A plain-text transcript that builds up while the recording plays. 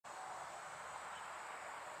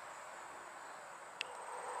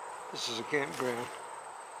This is a campground.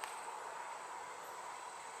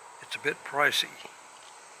 It's a bit pricey.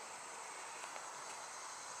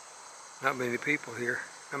 Not many people here,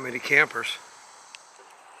 not many campers.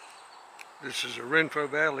 This is a Renfro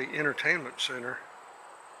Valley Entertainment Center,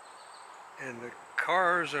 and the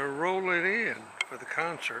cars are rolling in for the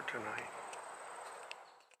concert tonight.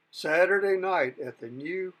 Saturday night at the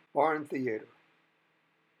new Barn Theater.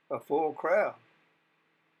 A full crowd.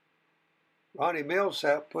 Ronnie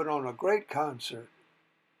Millsap put on a great concert.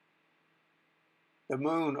 The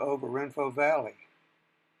moon over Renfro Valley.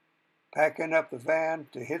 Packing up the van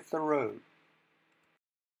to hit the road.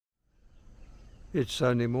 It's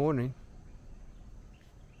Sunday morning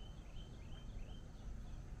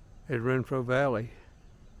at Renfro Valley.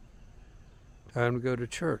 Time to go to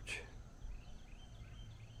church.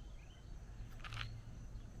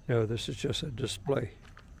 No, this is just a display.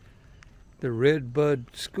 The Red Bud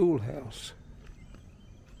Schoolhouse.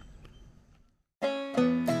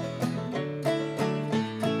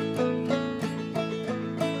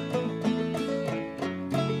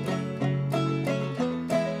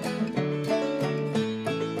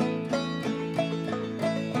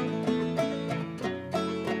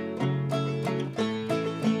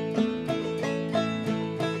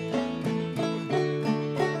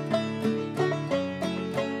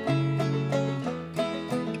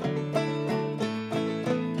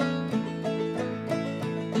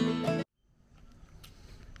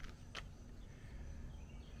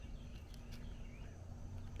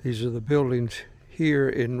 These are the buildings here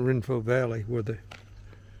in Renfro Valley where the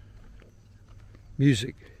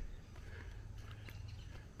music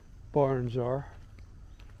barns are.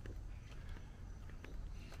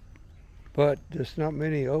 But there's not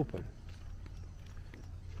many open.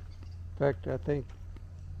 In fact, I think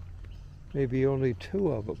maybe only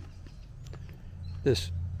 2 of them.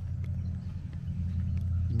 This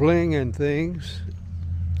Bling and Things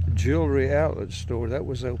jewelry outlet store, that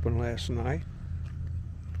was open last night.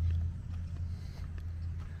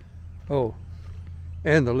 Oh,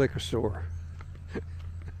 and the liquor store.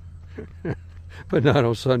 But not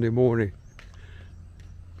on Sunday morning.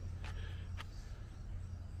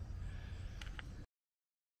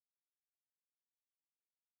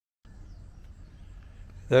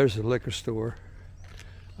 There's the liquor store.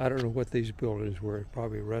 I don't know what these buildings were.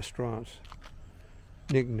 Probably restaurants,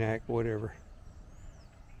 knick-knack, whatever.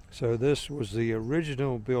 So this was the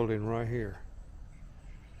original building right here.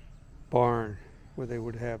 Barn, where they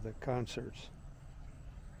would have the concerts.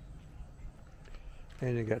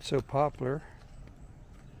 And it got so popular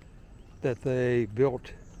that they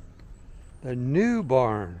built the new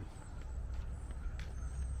barn.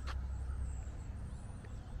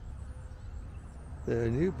 The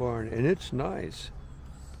new barn, and it's nice,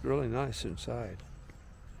 really nice inside.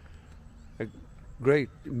 A great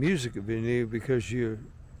music venue because you're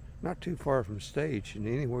not too far from stage and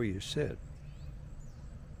anywhere you sit.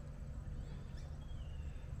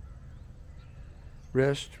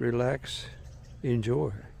 Rest, relax,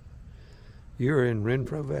 enjoy. You're in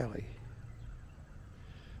Renfro Valley.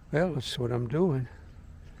 Well, that's what I'm doing.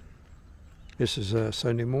 This is a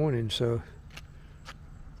Sunday morning, so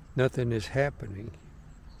nothing is happening.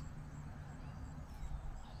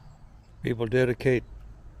 People dedicate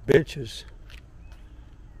benches.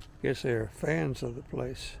 Guess they're fans of the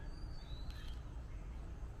place.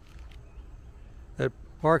 That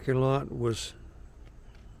parking lot was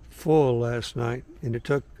full last night, and it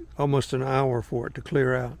took almost an hour for it to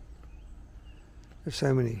clear out. That's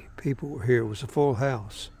how many people were here. It was a full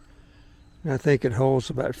house. And I think it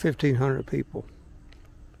holds about 1,500 people.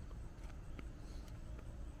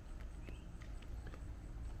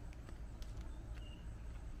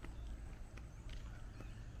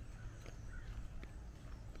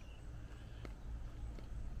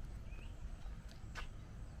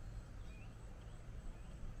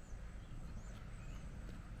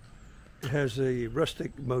 It has a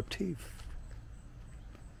rustic motif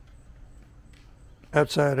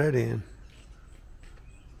outside that end.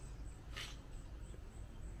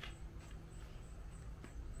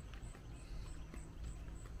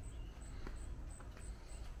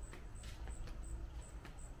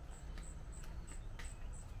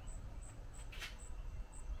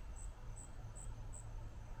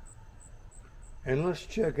 And let's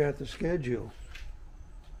check out the schedule.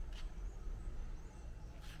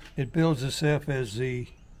 It bills itself as the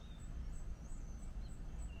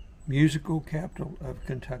musical capital of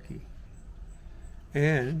Kentucky.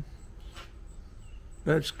 And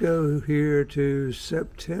let's go here to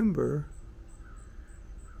September.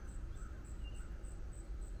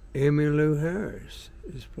 Emmylou Harris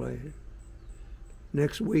is playing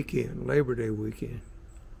next weekend, Labor Day weekend.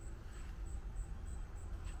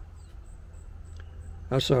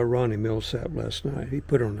 I saw Ronnie Millsap last night. He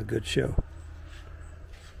put on a good show.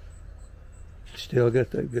 Still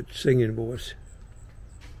got that good singing voice.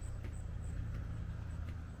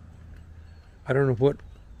 I don't know what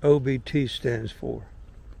OBT stands for.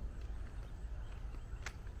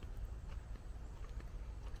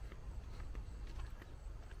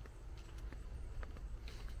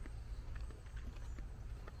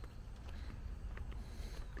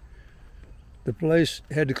 The place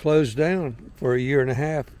had to close down for a year and a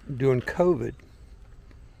half during COVID,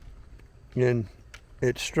 and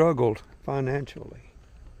it struggled financially.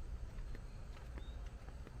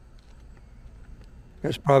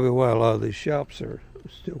 That's probably why a lot of these shops are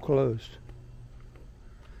still closed.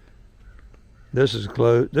 This is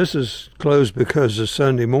closed. This is closed because of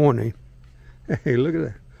Sunday morning. Hey, look at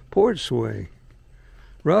that porch swing.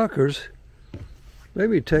 Rockers,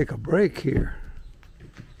 maybe take a break here.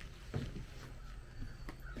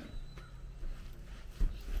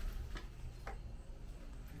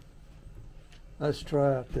 Let's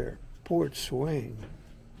try out there. Porch swing.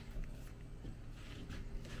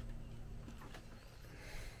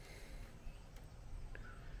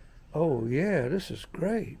 Oh yeah, this is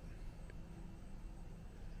great.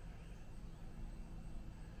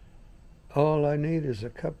 All I need is a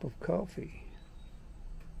cup of coffee.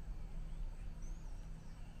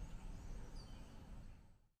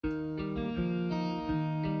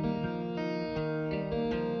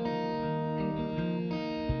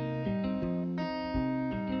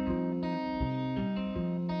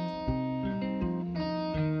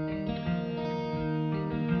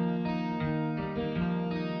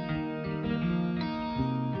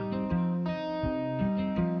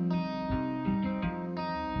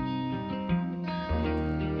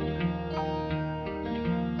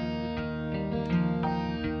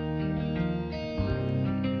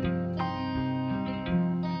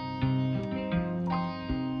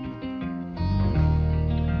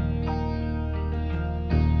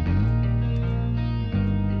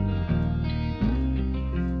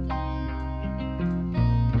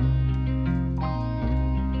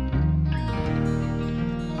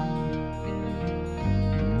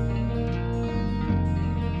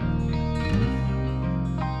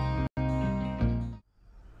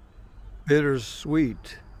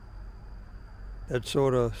 Bittersweet. That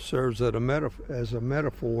sort of serves as a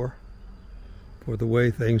metaphor for the way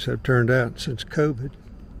things have turned out since COVID.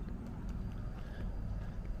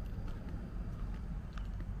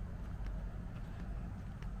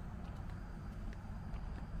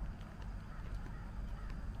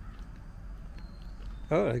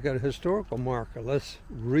 Oh, they got a historical marker. Let's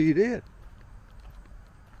read it.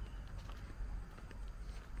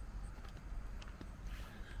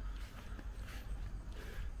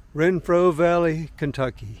 Renfro Valley,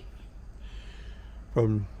 Kentucky.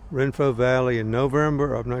 From Renfro Valley in November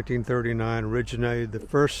of 1939 originated the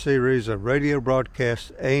first series of radio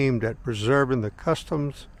broadcasts aimed at preserving the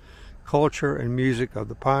customs, culture, and music of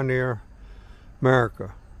the pioneer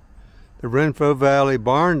America. The Renfro Valley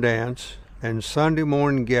Barn Dance and Sunday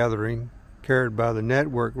morning gathering carried by the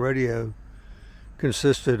network radio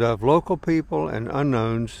consisted of local people and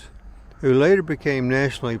unknowns who later became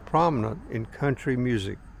nationally prominent in country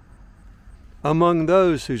music. Among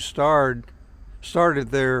those who started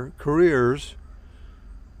their careers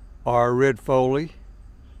are Red Foley,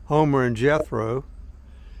 Homer and Jethro,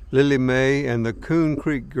 Lily Mae and the Coon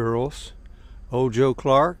Creek Girls, Old Joe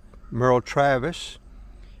Clark, Merle Travis,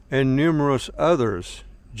 and numerous others.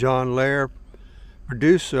 John Lair,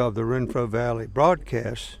 producer of the Renfro Valley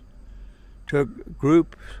broadcast, took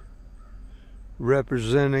groups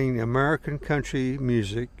representing American country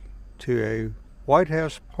music to a White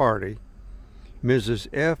House party. Mrs.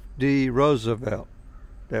 F.D. Roosevelt,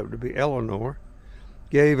 that would be Eleanor,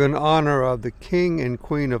 gave in honor of the King and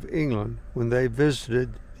Queen of England when they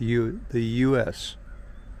visited the U.S.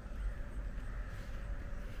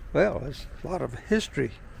 Well, there's a lot of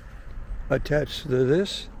history attached to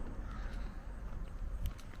this.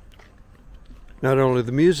 Not only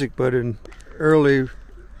the music, but in early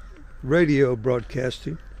radio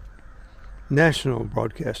broadcasting, national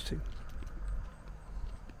broadcasting.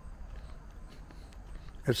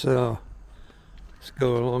 Let's go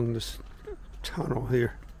along this tunnel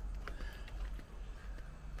here.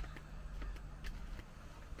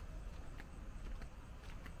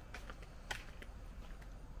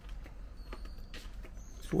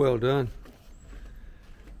 It's well done.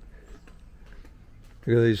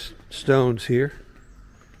 Look at these stones here.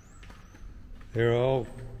 They're all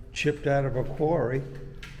chipped out of a quarry.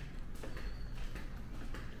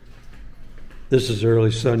 This is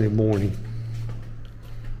early Sunday morning.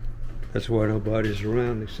 That's why nobody's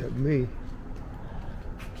around except me.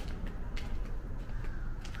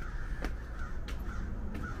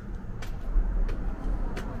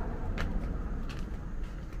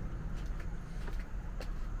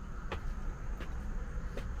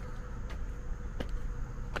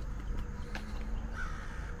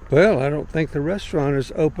 Well, I don't think the restaurant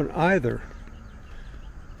is open either.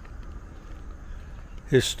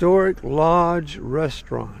 Historic Lodge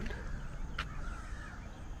Restaurant.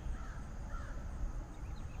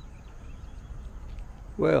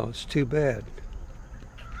 Well, it's too bad.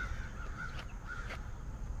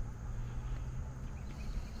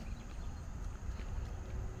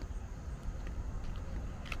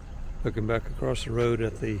 Looking back across the road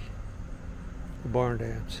at the barn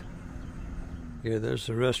dance. Yeah, there's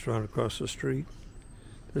the restaurant across the street.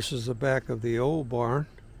 This is the back of the old barn.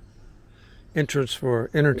 Entrance for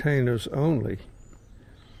entertainers only.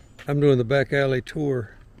 I'm doing the back alley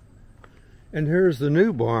tour. And here's the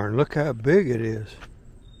new barn. Look how big it is.